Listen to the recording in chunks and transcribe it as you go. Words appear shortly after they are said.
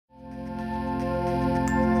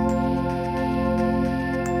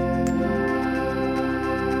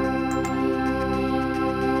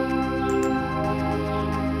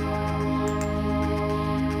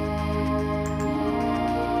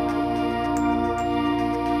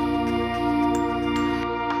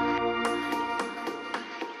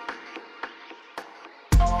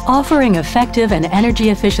Offering effective and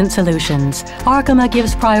energy-efficient solutions, Arkema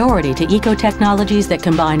gives priority to eco-technologies that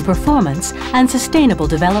combine performance and sustainable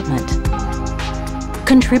development.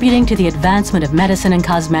 Contributing to the advancement of medicine and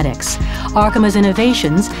cosmetics, Arkema's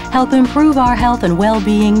innovations help improve our health and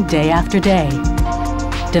well-being day after day.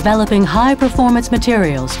 Developing high-performance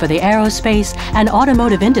materials for the aerospace and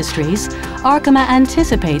automotive industries, Arkema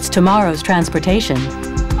anticipates tomorrow's transportation.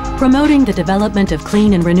 Promoting the development of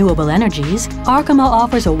clean and renewable energies, Arkema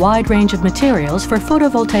offers a wide range of materials for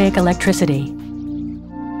photovoltaic electricity.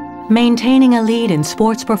 Maintaining a lead in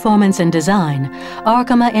sports performance and design,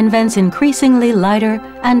 Arkema invents increasingly lighter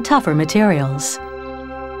and tougher materials.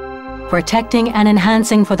 Protecting and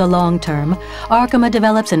enhancing for the long term, Arkema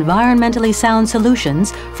develops environmentally sound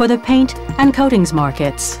solutions for the paint and coatings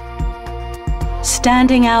markets.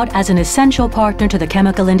 Standing out as an essential partner to the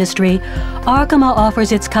chemical industry, Arkema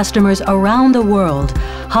offers its customers around the world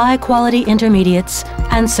high-quality intermediates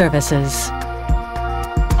and services.